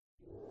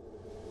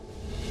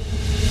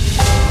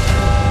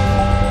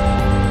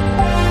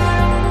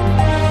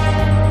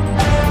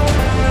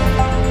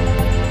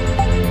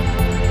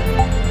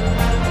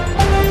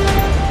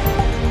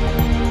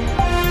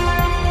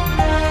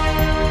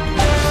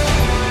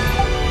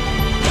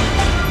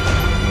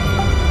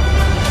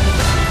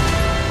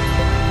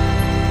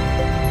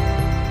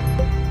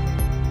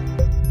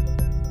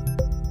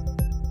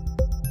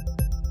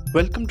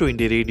Welcome to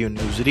Indie Radio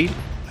Newsreel.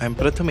 I am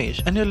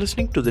Prathamesh and you're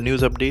listening to the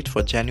news updates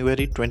for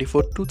January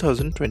 24,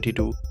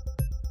 2022.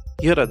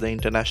 Here are the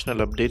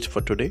international updates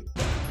for today.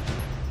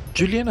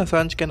 Julian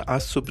Assange can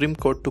ask Supreme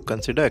Court to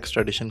consider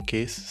extradition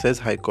case, says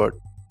High Court.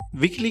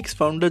 WikiLeaks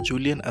founder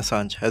Julian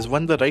Assange has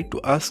won the right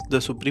to ask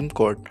the Supreme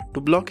Court to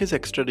block his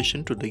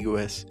extradition to the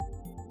US.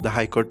 The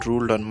High Court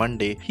ruled on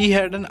Monday he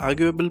had an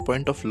arguable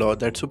point of law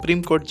that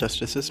Supreme Court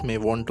justices may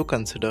want to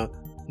consider.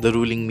 The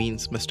ruling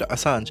means Mr.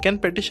 Assange can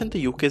petition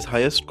the UK's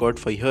highest court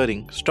for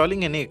hearing,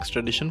 stalling any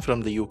extradition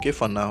from the UK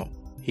for now.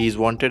 He is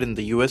wanted in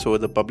the US over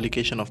the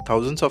publication of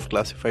thousands of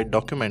classified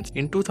documents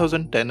in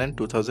 2010 and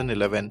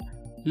 2011.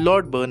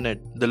 Lord Burnett,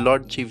 the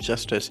Lord Chief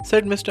Justice,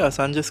 said Mr.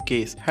 Assange's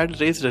case had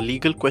raised a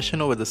legal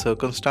question over the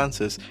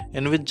circumstances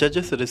in which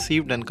judges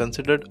received and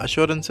considered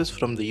assurances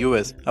from the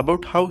US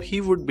about how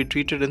he would be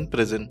treated in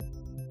prison.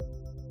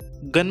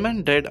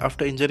 Gunman dead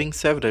after injuring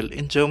several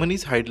in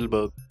Germany's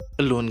Heidelberg.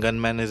 A lone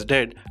gunman is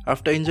dead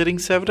after injuring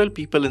several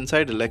people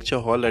inside a lecture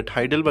hall at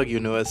Heidelberg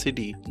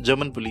University,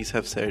 German police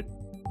have said.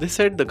 They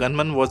said the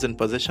gunman was in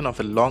possession of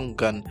a long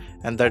gun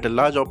and that a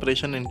large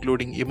operation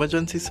including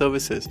emergency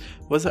services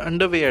was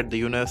underway at the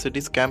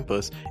university's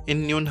campus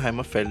in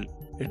Neunheimer-Feld.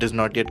 It is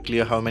not yet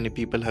clear how many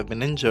people have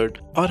been injured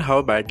or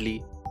how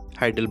badly.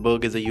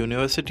 Heidelberg is a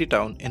university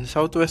town in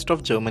southwest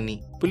of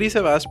Germany. Police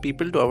have asked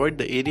people to avoid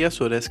the area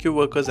so rescue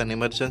workers and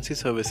emergency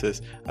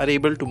services are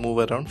able to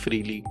move around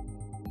freely.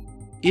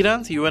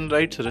 Iran's UN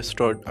rights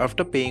restored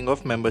after paying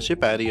off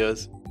membership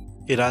arrears.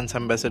 Iran's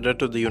ambassador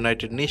to the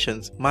United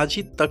Nations,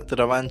 Majid Takht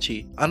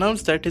Ravanchi,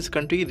 announced that his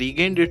country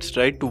regained its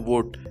right to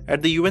vote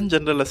at the UN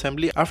General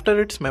Assembly after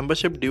its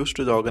membership dues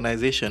to the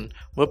organization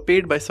were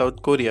paid by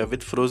South Korea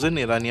with frozen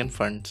Iranian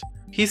funds.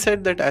 He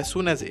said that as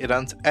soon as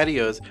Iran's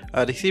arrears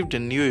are received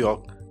in New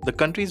York, the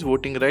country's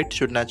voting rights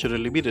should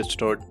naturally be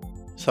restored.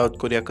 South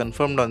Korea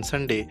confirmed on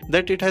Sunday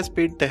that it has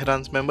paid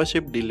Tehran's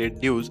membership delayed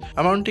dues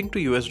amounting to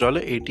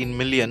 $18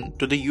 million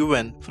to the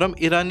UN from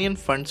Iranian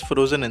funds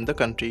frozen in the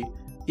country.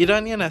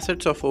 Iranian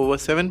assets of over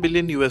 $7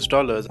 billion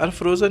are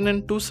frozen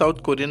in two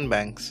South Korean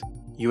banks.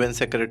 UN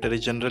Secretary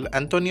General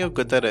Antonio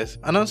Guterres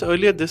announced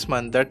earlier this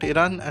month that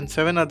Iran and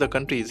 7 other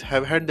countries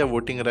have had their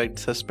voting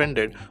rights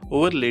suspended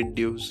over late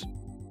dues.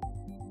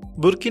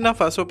 Burkina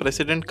Faso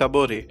President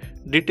Kabore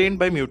detained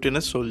by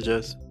mutinous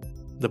soldiers.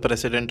 The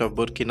president of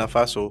Burkina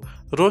Faso,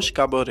 Roch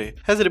Kabore,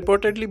 has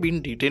reportedly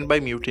been detained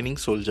by mutinying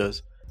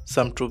soldiers.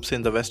 Some troops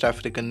in the West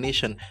African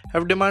nation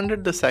have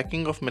demanded the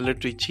sacking of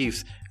military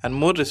chiefs and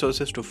more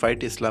resources to fight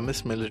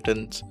Islamist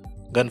militants.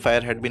 Gunfire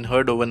had been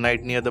heard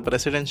overnight near the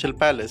presidential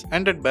palace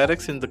and at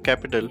barracks in the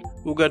capital,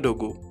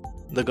 Ouagadougou.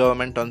 The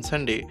government on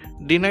Sunday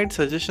denied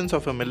suggestions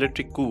of a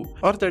military coup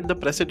or that the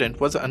president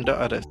was under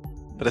arrest.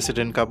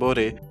 President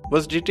Kabore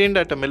was detained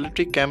at a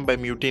military camp by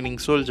mutinying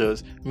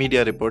soldiers,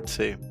 media reports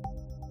say.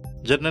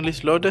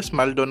 Journalist Lourdes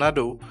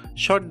Maldonado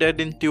shot dead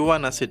in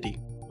Tijuana city.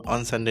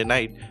 On Sunday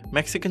night,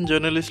 Mexican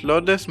journalist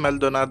Lourdes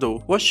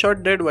Maldonado was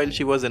shot dead while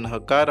she was in her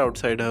car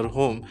outside her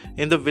home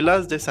in the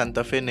Villas de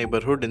Santa Fe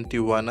neighborhood in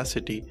Tijuana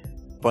city.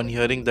 Upon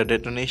hearing the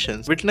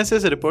detonations,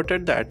 witnesses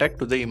reported the attack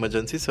to the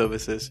emergency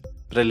services.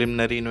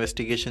 Preliminary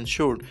investigation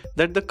showed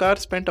that the car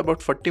spent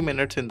about 40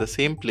 minutes in the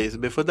same place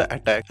before the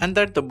attack and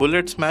that the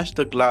bullet smashed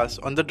the glass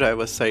on the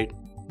driver's side.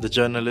 The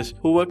journalist,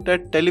 who worked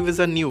at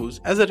Televisa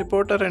News as a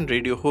reporter and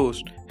radio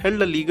host,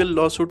 held a legal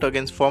lawsuit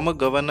against former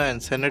governor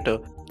and senator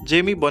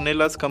Jaime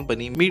Bonela's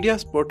company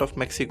Mediasport of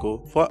Mexico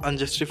for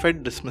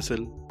unjustified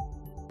dismissal.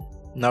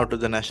 Now to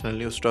the national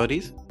news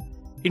stories.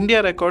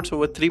 India records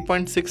over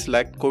 3.6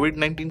 lakh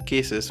COVID-19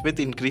 cases with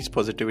increased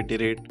positivity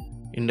rate.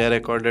 India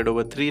recorded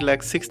over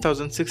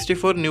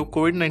 3,06,064 new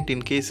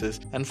COVID-19 cases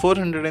and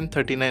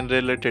 439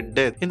 related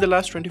deaths in the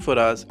last 24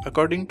 hours,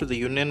 according to the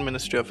Union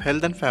Ministry of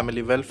Health and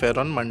Family Welfare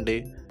on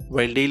Monday.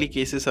 While daily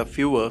cases are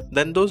fewer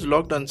than those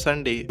logged on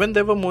Sunday when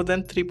there were more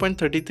than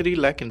 3.33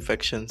 lakh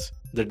infections,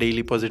 the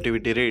daily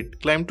positivity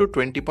rate climbed to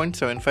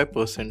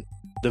 20.75%.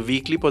 The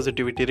weekly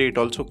positivity rate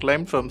also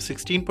climbed from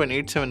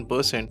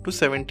 16.87% to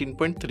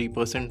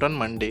 17.3% on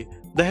Monday.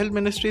 The Health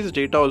Ministry's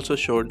data also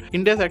showed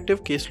India's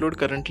active caseload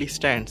currently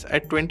stands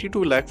at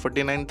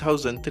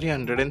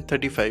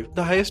 22,49,335,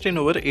 the highest in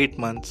over 8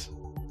 months.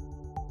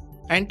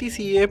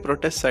 Anti-CAA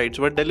protest sites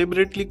were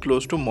deliberately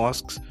close to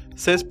mosques,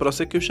 says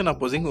prosecution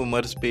opposing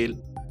Umar's bail.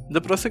 The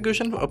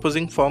prosecution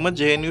opposing former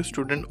JNU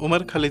student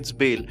Umar Khalid's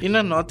bail in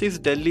a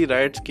Northeast Delhi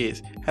riots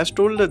case has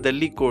told the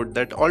Delhi court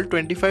that all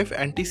 25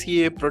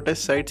 anti-CAA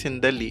protest sites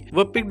in Delhi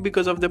were picked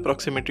because of their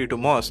proximity to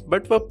mosques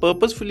but were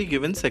purposefully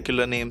given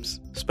secular names.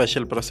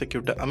 Special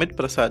prosecutor Amit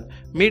Prasad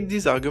made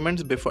these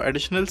arguments before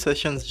additional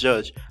sessions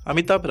judge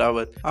Amitabh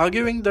Rawat,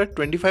 arguing that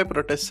 25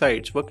 protest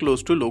sites were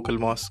close to local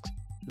mosques.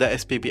 The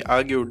SPP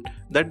argued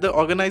that the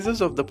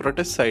organizers of the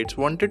protest sites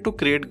wanted to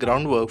create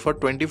groundwork for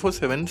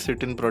 24/7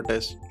 sit-in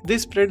protests. They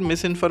spread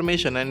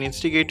misinformation and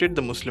instigated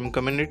the Muslim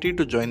community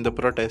to join the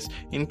protests,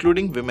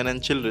 including women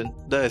and children,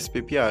 the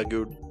SPP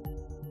argued.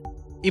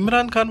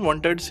 Imran Khan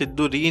wanted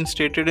Sidhu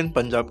reinstated in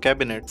Punjab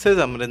cabinet, says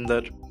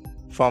Amrinder.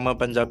 Former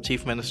Punjab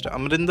Chief Minister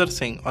Amrinder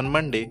Singh on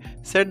Monday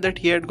said that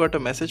he had got a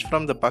message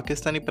from the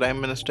Pakistani Prime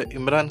Minister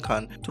Imran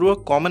Khan through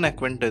a common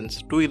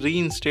acquaintance to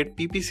reinstate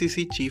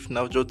PPCC Chief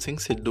Navjot Singh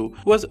Sidhu,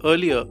 who was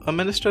earlier a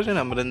minister in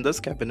Amrinder's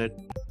cabinet.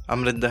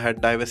 Amrinder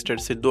had divested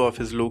Sidhu of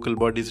his local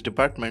bodies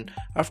department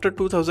after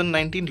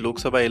 2019 Lok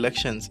Sabha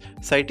elections,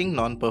 citing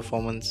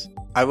non-performance.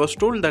 I was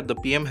told that the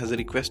PM has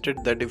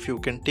requested that if you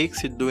can take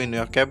Sidhu in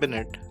your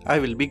cabinet, I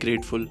will be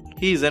grateful.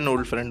 He is an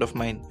old friend of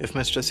mine. If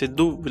Mr.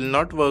 Sidhu will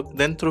not work,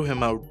 then throw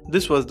him out.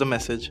 This was the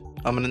message,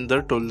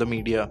 Amrinder told the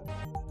media.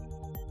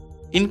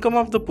 Income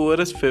of the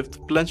poorest fifth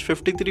plunged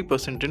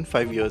 53% in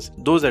 5 years.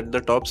 Those at the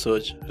top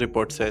surge,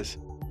 report says.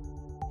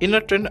 In a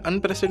trend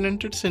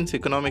unprecedented since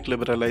economic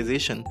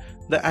liberalization,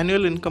 the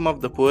annual income of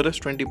the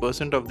poorest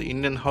 20% of the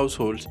Indian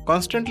households,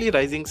 constantly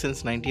rising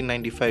since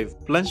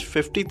 1995, plunged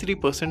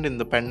 53% in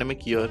the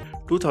pandemic year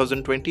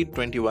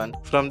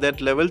 2020-21 from their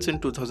levels in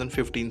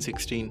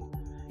 2015-16.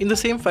 In the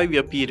same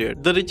 5-year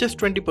period, the richest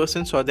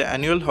 20% saw their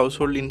annual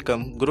household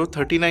income grow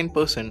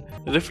 39%,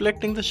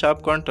 reflecting the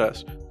sharp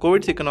contrast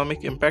COVID's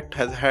economic impact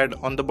has had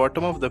on the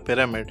bottom of the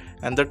pyramid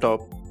and the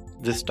top.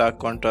 This stark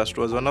contrast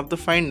was one of the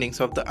findings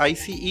of the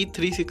ICE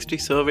 360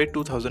 Survey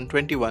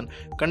 2021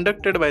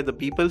 conducted by the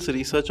People's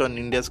Research on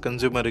India's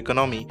Consumer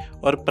Economy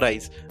or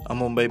PRICE, a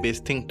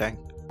Mumbai-based think tank.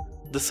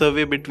 The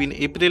survey between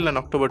April and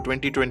October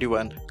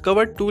 2021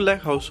 covered 2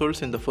 lakh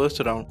households in the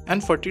first round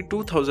and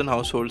 42,000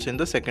 households in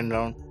the second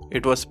round.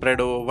 It was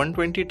spread over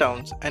 120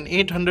 towns and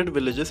 800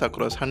 villages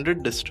across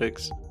 100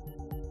 districts.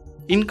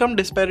 Income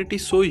disparity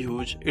so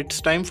huge,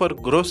 it's time for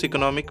Gross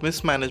Economic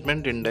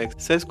Mismanagement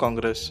Index, says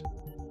Congress.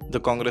 The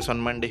Congress on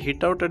Monday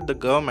hit out at the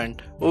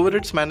government over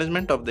its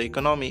management of the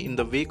economy in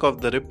the wake of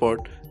the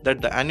report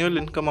that the annual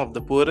income of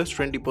the poorest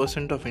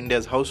 20% of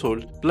India's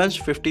households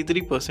plunged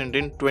 53%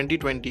 in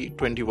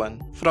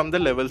 2020-21 from the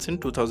levels in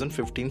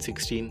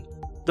 2015-16.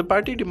 The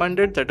party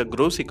demanded that a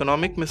Gross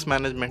Economic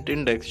Mismanagement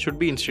Index should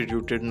be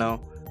instituted now.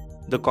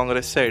 The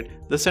Congress said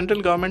the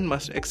central government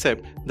must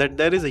accept that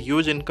there is a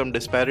huge income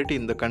disparity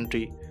in the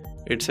country.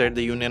 It said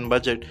the union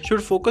budget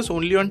should focus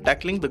only on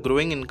tackling the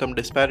growing income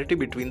disparity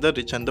between the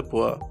rich and the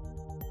poor.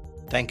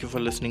 Thank you for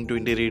listening to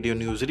Indie Radio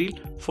Newsreel.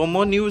 For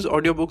more news,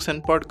 audiobooks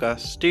and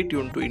podcasts, stay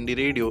tuned to Indie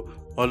Radio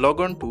or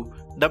log on to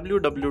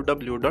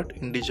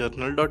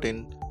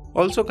www.indiejournal.in.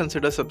 Also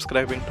consider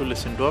subscribing to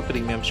listen to our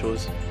premium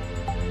shows.